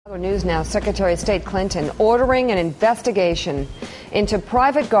News now, Secretary of State Clinton ordering an investigation into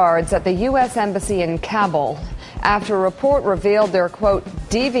private guards at the U.S. Embassy in Kabul after a report revealed their, quote,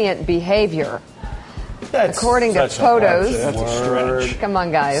 deviant behavior. According to photos. That's a stretch. Come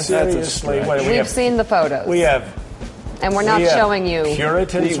on, guys. Seriously. We've seen the photos. We have. And we're not showing you.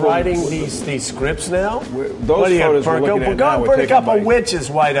 Puritans writing these scripts now? Those photos we're looking at now burn a couple witches,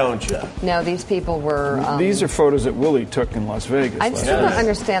 why don't you? No, these people were... these are photos that Willie took in Las Vegas. I still don't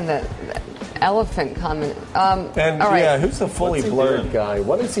understand the elephant comment. All right. Who's the fully blurred guy?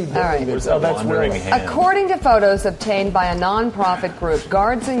 What is he doing? All right. That's wearing hand. According to photos obtained by a non-profit group,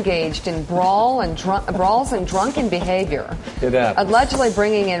 guards engaged in brawls and drunken behavior, allegedly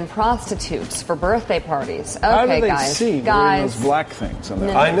bringing in prostitutes for birthday parties. Okay, How do they guys, see those black things? On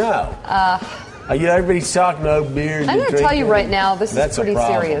I know. Everybody's talking about beer. I'm going to tell you right now, this is pretty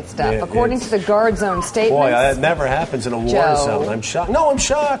serious stuff. According to the guard's own statements. Boy, that never happens in a war zone. I'm shocked. No, I'm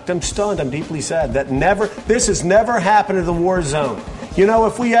shocked. I'm stunned. I'm deeply sad. This has never happened in the war zone. You know,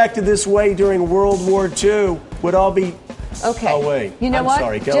 if we acted this way during World War II, we'd all be... Okay. Oh, wait. You know I'm what?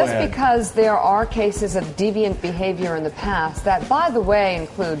 Sorry. Go Just ahead. because there are cases of deviant behavior in the past that, by the way,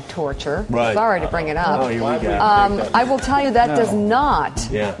 include torture. Right. Sorry to bring it up. Oh, here we go. I will tell you that does not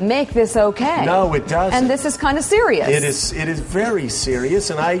make this okay. No, it doesn't. And this is kind of serious. It is very serious,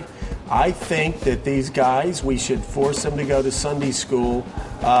 and I think that these guys, we should force them to go to Sunday school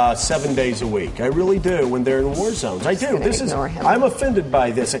 7 days a week. I really do when they're in war zones. I do. I'm offended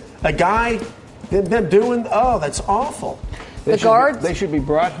by this. A guy... They're doing, that's awful. They should be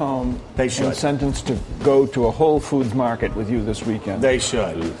brought home and should. sentenced to go to a Whole Foods market with you this weekend. They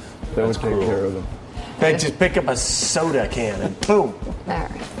should. That would take care of them. They just pick up a soda can and boom. All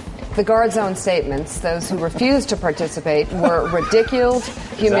right. The guard's own statements, those who refused to participate, were ridiculed,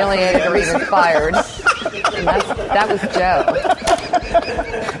 humiliated, or even fired. And that was Joe.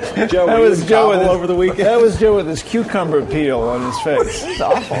 That was Joe over the weekend. That was Joe with his cucumber peel on his face. It's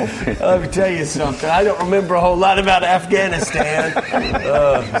awful. Let me tell you something. I don't remember a whole lot about Afghanistan.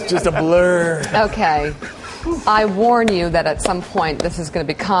 It's just a blur. Okay. I warn you that at some point this is going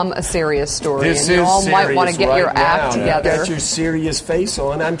to become a serious story, and you all might want to get your act together. Get your serious face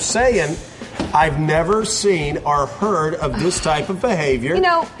on. I'm saying, I've never seen or heard of this type of behavior in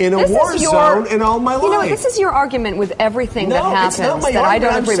a war zone in all my life. You know, this is your argument with everything that happens. It's not my that argument. I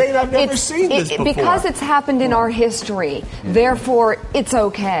don't agree I'm saying I've never seen this before. Because it's happened in our history, therefore it's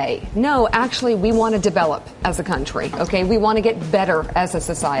okay. No, actually, we want to develop as a country, okay? We want to get better as a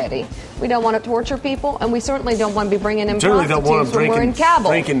society. We don't want to torture people, and we certainly don't want to be bringing in prostitutes when we're in Kabul.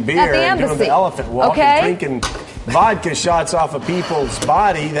 Drinking beer at the and embassy. doing the elephant walk and drinking vodka shots off of people's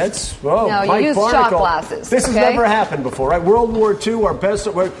body. That's, no, you use shot glasses. This has never happened before, right? World War II, our best...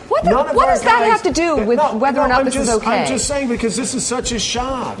 What does that have to do with whether or not this is okay? I'm just saying because this is such a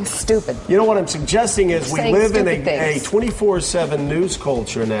shock. It's stupid. You know what I'm suggesting is we live in a 24/7 news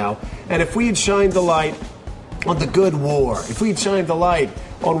culture now, and if we had shined the light on the good war, if we had shined the light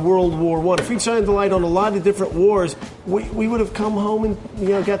on World War I, if we'd shined the light on a lot of different wars, we would have come home and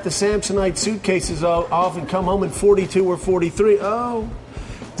got the Samsonite suitcases off and come home in 42 or 43. Oh,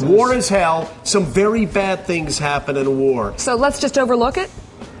 war is hell. Some very bad things happen in a war. So let's just overlook it?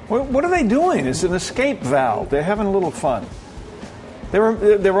 What are they doing? It's an escape valve. They're having a little fun.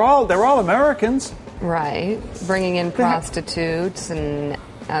 They're all Americans. Right. Bringing in prostitutes and...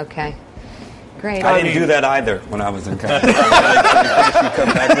 Okay. Great. I didn't do that either when I was in college. In case you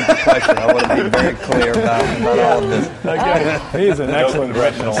come back with the question, I want to be very clear about all of this. Okay. He's an excellent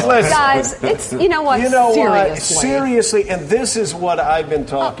professional. Guys, it's, you know what? Seriously, and this is what I've been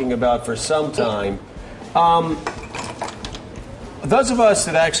talking about for some time. Those of us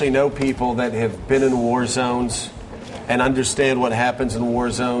that actually know people that have been in war zones and understand what happens in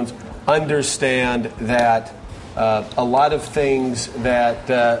war zones, understand that a lot of things that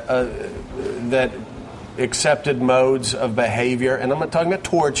accepted modes of behavior, and I'm not talking about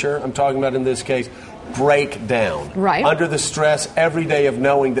torture, I'm talking about in this case, break down. Right. Under the stress every day of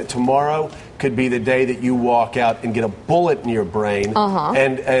knowing that tomorrow could be the day that you walk out and get a bullet in your brain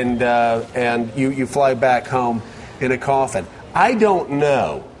and you fly back home in a coffin. I don't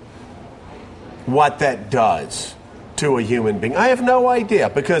know what that does to a human being. I have no idea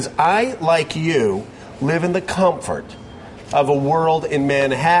because I, like you, live in the comfort of a world in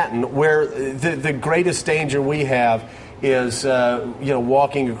Manhattan where the greatest danger we have is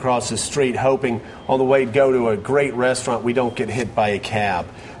walking across the street hoping on the way to go to a great restaurant we don't get hit by a cab.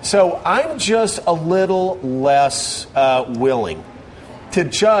 So I'm just a little less willing to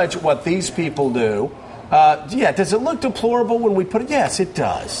judge what these people do. Does it look deplorable when we put it? Yes, it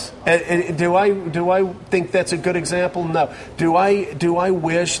does. Do I think that's a good example? No. Do I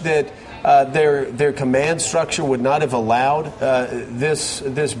wish that their command structure would not have allowed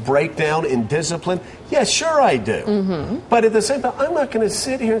this breakdown in discipline? Yes, sure I do. Mm-hmm. But at the same time, I'm not going to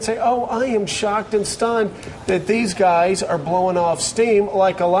sit here and say, oh, I am shocked and stunned that these guys are blowing off steam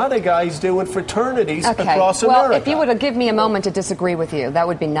like a lot of guys do in fraternities across America. Well, if you would give me a moment to disagree with you, that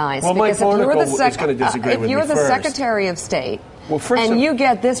would be nice. Well, because Mike Barnicle is going to disagree with me if you're the first. Secretary of State, and you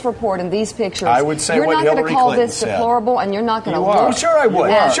get this report and these pictures, I would say you're what not going to Hillary call Clinton this said. deplorable, and you're not going to look. Oh, sure I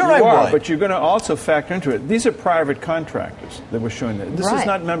would. Sure I would. But you're going to also factor into it. These are private contractors that we're showing that. This is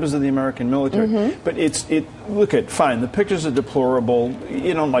not members of the American military. Mm-hmm. But look at, fine, the pictures are deplorable.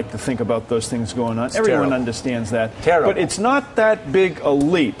 You don't like to think about those things going on. Everyone understands that. Terrible. But it's not that big a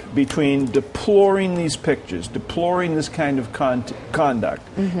leap between deploring these pictures, deploring this kind of conduct,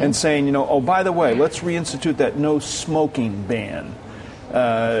 and saying, oh, by the way, let's reinstitute that no smoking ban.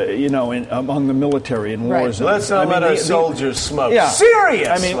 Among the military in war zones. Let's not let our soldiers smoke. Yeah. Seriously.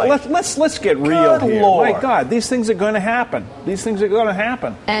 I mean, let's get real here. Lord. My God, these things are going to happen. These things are going to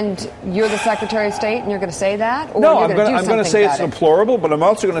happen. And you're the Secretary of State, and you're going to say that? Or no, I'm going to say it's deplorable, but I'm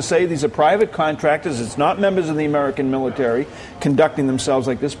also going to say these are private contractors. It's not members of the American military conducting themselves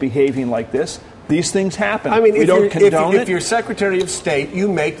like this, behaving like this. These things happen. I mean, if you're Secretary of State, you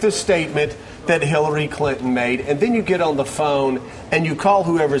make the statement that Hillary Clinton made, and then you get on the phone and you call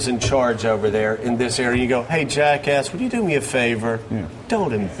whoever's in charge over there in this area. You go, hey, jackass, would you do me a favor? Yeah.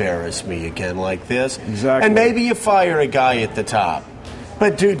 Don't embarrass me again like this. Exactly. And maybe you fire a guy at the top.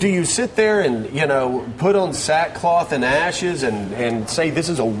 But do you sit there and, put on sackcloth and ashes and say this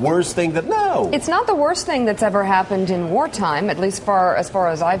is a worse thing that, no. It's not the worst thing that's ever happened in wartime, at least as far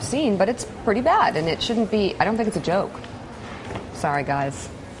as I've seen, but it's pretty bad, and it shouldn't be. I don't think it's a joke. Sorry, guys.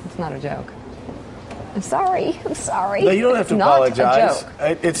 It's not a joke. I'm sorry. No, you don't have to apologize.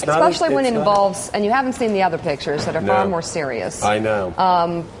 It's not especially when it involves, and you haven't seen the other pictures that are far more serious. I know.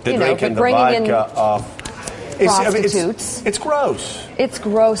 But bringing in prostitutes. It's gross. It's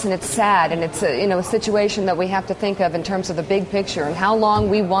gross and it's sad, and it's a situation that we have to think of in terms of the big picture and how long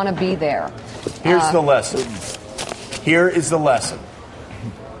we want to be there. Here's the lesson. Here is the lesson.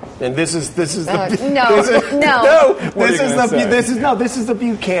 And this is the this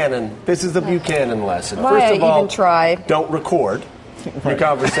is the Buchanan lesson. Why First of all, even try? Don't record your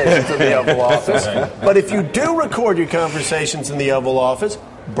conversations in the Oval Office. But if you do record your conversations in the Oval Office,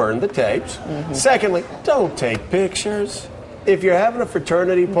 burn the tapes. Mm-hmm. Secondly, don't take pictures. If you're having a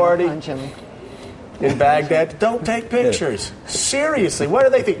fraternity party in Baghdad, don't take pictures. Seriously, what do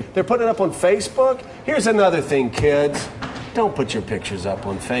they think? They're putting it up on Facebook? Here's another thing, kids. Don't put your pictures up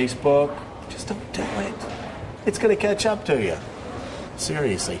on Facebook. Just don't do it. It's going to catch up to you.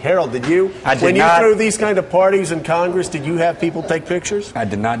 Seriously. Harold, when you threw these kind of parties in Congress, did you have people take pictures? I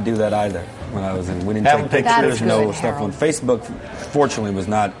did not do that either when I was in. We didn't take pictures. There's no stuff on Facebook. Fortunately, was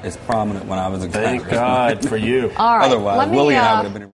not as prominent when I was in Congress. Thank God for you. All right. Otherwise, Willie and I would have been